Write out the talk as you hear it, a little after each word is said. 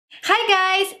Hi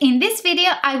guys! In this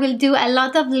video I will do a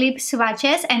lot of lip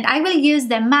swatches and I will use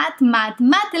the matte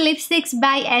lipsticks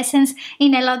by Essence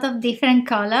in a lot of different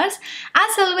colors.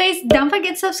 As always, don't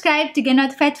forget to subscribe to get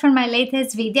notified for my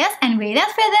latest videos, and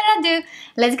without further ado,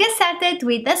 let's get started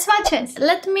with the swatches.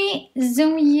 Let me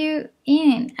zoom you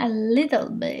in a little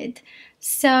bit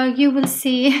so you will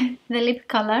see the lip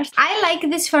colors. I like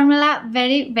this formula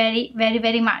very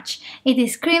much. It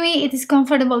is creamy, it is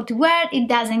comfortable to wear, it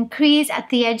doesn't crease at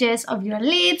the edges of your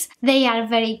lips. They are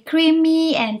very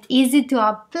creamy and easy to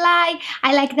apply.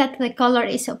 I like that the color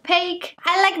is opaque.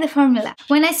 I like the formula.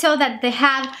 When I saw that they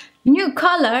have new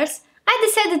colors, I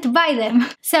decided to buy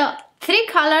them. So 3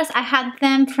 colors, I had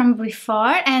them from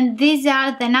before, and these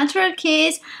are the Natural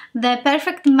Kiss, the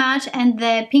Perfect Match, and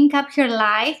the Pink Up Your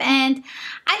Life. And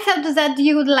I thought that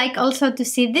you would like also to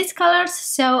see these colors,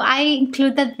 so I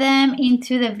included them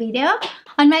into the video.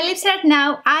 On my lips right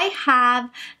now, I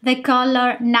have the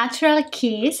color Natural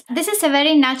Kiss. This is a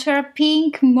very natural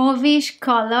pink mauvish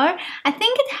color. I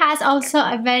think it has also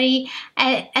a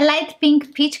light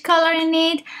pink peach color in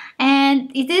it, and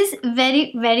it is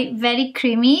very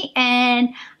creamy, and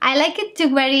I like it to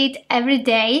wear it every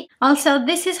day. Also,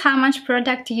 this is how much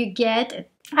product you get.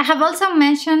 I have also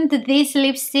mentioned this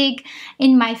lipstick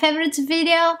in my favorites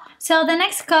video. So the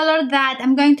next color that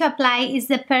I'm going to apply is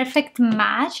the Perfect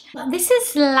Match. This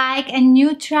is like a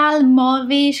neutral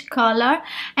mauvish color,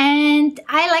 and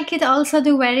I like it also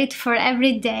to wear it for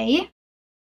every day.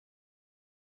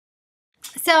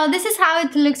 So this is how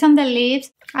it looks on the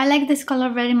lips. I like this color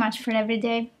very much for every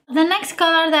day. The next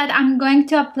color that I'm going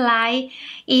to apply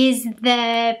is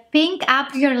the Pink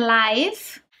Up Your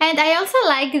Life. And I also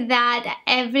like that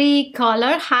every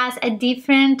color has a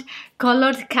different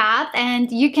colored cap,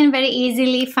 and you can very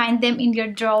easily find them in your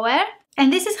drawer.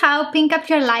 And this is how Pink Up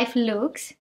Your Life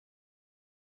looks.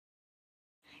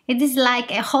 It is like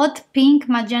a hot pink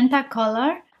magenta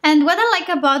color. And what I like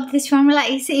about this formula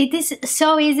is it is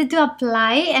so easy to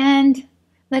apply, and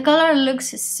the color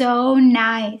looks so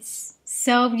nice,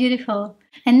 so beautiful.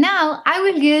 And now I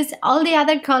will use all the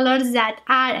other colors that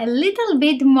are a little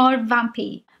bit more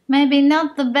vampy. Maybe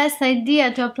not the best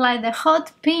idea to apply the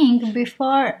hot pink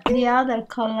before the other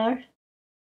color.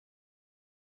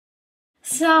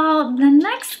 So the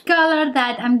next color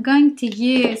that I'm going to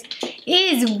use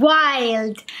is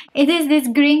Wild. It is this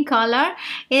green color.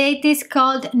 It is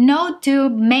called No to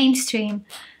Mainstream.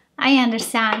 I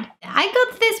understand. I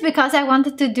got this because I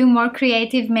wanted to do more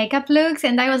creative makeup looks,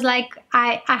 and I was like,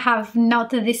 I have not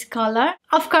this color.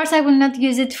 Of course, I will not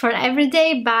use it for every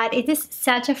day, but it is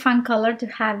such a fun color to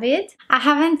have it. I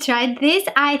haven't tried this.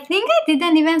 I think I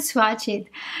didn't even swatch it.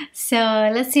 So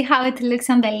let's see how it looks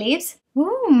on the lips.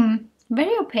 Ooh,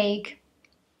 very opaque.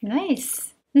 Nice.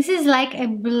 This is like a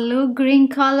blue-green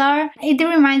color. It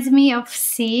reminds me of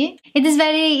sea. It is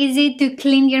very easy to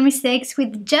clean your mistakes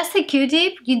with just a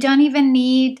Q-tip. You don't even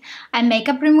need a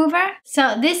makeup remover.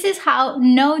 So this is how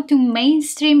No to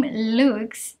Mainstream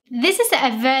looks. This is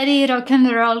a very rock and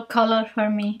roll color for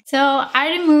me. So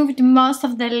I removed most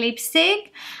of the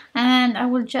lipstick, and I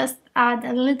will just add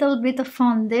a little bit of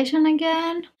foundation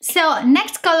again. So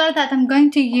next color that I'm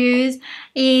going to use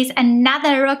is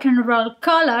another rock and roll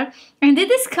color, and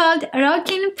it is called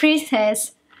Rockin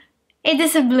Princess. It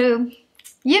is a blue.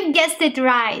 You've guessed it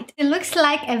right. It looks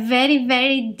like a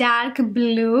very dark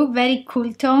blue, very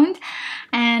cool toned.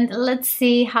 And let's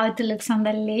see how it looks on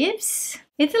the lips.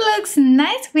 It looks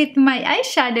nice with my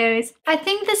eyeshadows. I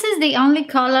think this is the only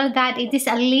color that it is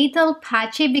a little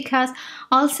patchy, because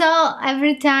also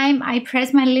every time I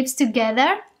press my lips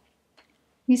together,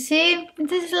 you see,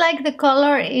 this is like the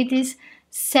color, it is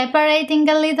separating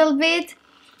a little bit.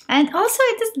 And also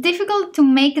it is difficult to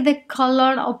make the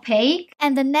color opaque.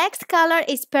 And the next color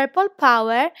is Purple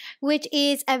Power, which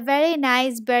is a very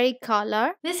nice berry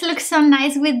color. This looks so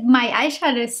nice with my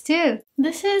eyeshadows too.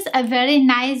 This is a very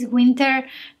nice winter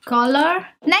color.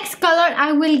 Next color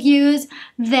I will use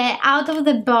the Out of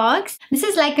the Box. This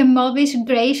is like a mauvish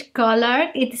grayish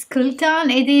color. It is cool tone.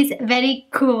 It is very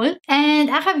cool. And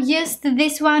I have used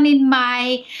this one in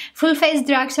my full face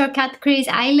drugstore cut crease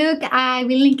eye look. I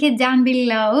will link it down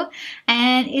below.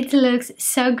 And it looks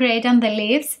so great on the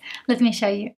lips. Let me show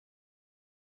you.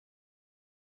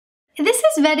 This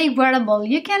is very wearable.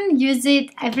 You can use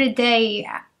it every day.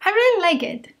 I really like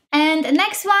it. And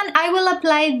next one, I will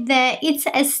apply the It's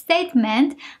a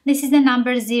Statement. This is the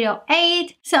number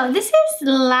 08. So this is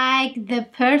like the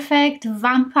perfect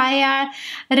vampire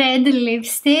red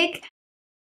lipstick.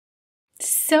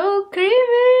 So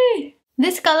creamy.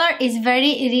 This color is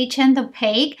very rich and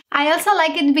opaque. I also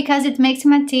like it because it makes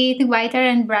my teeth whiter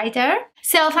and brighter.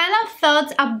 So final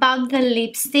thoughts about the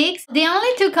lipsticks. The only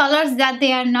two colors that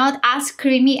they are not as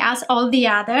creamy as all the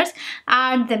others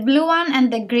are the blue one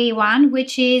and the grey one,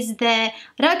 which is the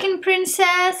Rockin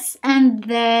Princess and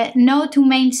the No to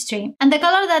Mainstream. And the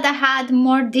color that I had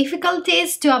more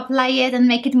difficulties to apply it and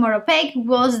make it more opaque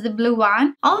was the blue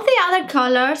one. All the other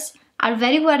colors are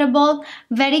very wearable,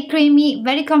 very creamy,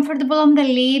 very comfortable on the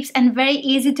lips and very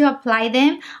easy to apply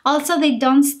them. Also, they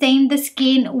don't stain the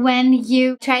skin when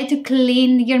you try to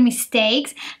clean your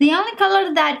mistakes. The only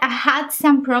color that I had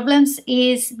some problems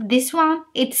is this one.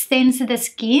 It stains the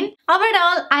skin.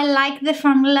 Overall, I like the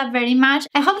formula very much.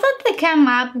 I hope that they come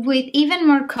up with even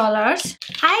more colors.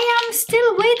 I am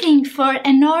still waiting for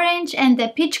an orange and a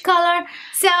peach color.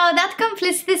 So that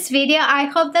completes this video. I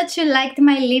hope that you liked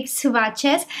my lip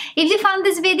swatches. If you found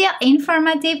this video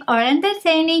informative or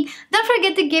entertaining, don't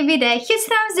forget to give it a huge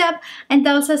thumbs up and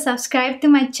also subscribe to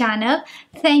my channel.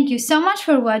 Thank you so much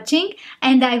for watching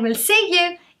and I will see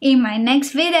you in my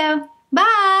next video.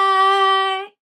 Bye!